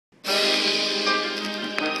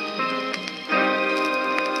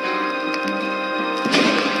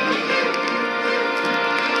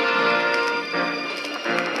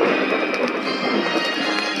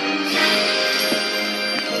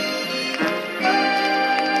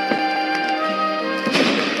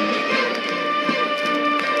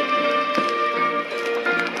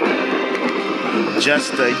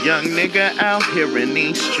Just a young nigga out here in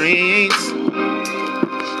these streets.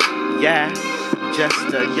 Yeah,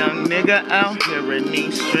 just a young nigga out here in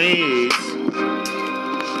these streets.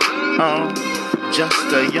 Oh,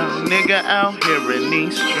 just a young nigga out here in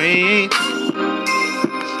these streets.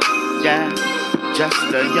 Yeah,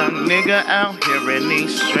 just a young nigga out here in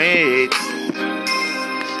these streets.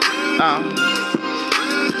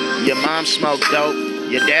 Your mom smoke dope,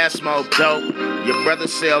 your dad smoke dope, your brother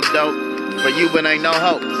sell dope. For you it ain't no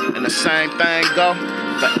hope. And the same thing go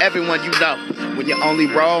for everyone you know. When your only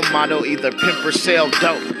role model either pimp or sell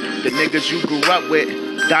dope. The niggas you grew up with,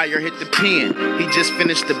 Dyer hit the pen. He just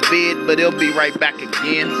finished the bid, but he'll be right back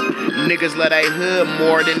again. Niggas love they hood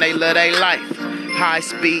more than they love they life. High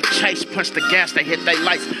speed chase, punch the gas, they hit they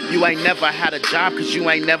lights. You ain't never had a job cause you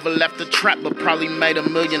ain't never left the trap, but probably made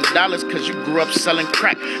 $1 million cause you grew up selling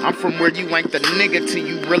crack. I'm from where you ain't the nigga till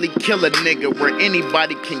you really kill a nigga. Where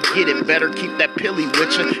anybody can get it, better keep that pilly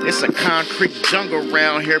with you. It's a concrete jungle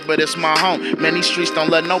around here, but it's my home. Man, these streets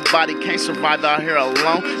don't let nobody, can't survive out here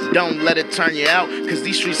alone. Don't let it turn you out, cause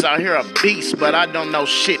these streets out here are beasts, but I don't know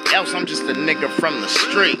shit else. I'm just a nigga from the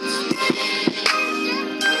streets.